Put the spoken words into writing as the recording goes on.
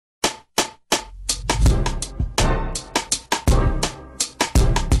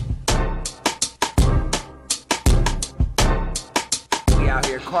out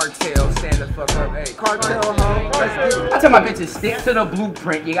here. Cartel, stand the fuck up. Hey, Cartel, ho. Let's do it. I tell my bitches, stick to the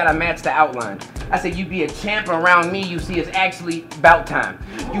blueprint. You gotta match the outline. I say you be a champ around me. You see, it's actually about time.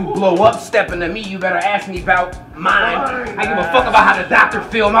 You blow up, stepping to me. You better ask me about mine. I give a fuck about how the doctor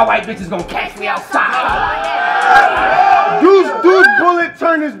feel. My white bitch is gonna catch me outside. Deuce bullet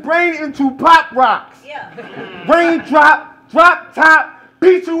turned his brain into pop rocks. Raindrop, drop top,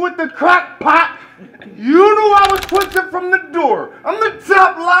 beat you with the crock pot. You knew I was pushing from the door. I'm the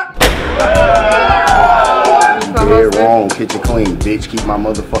top lock. Dead wrong, kitchen clean, bitch. Keep my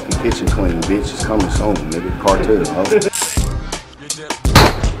motherfucking kitchen clean, bitch. It's coming soon, nigga. Cartel, huh?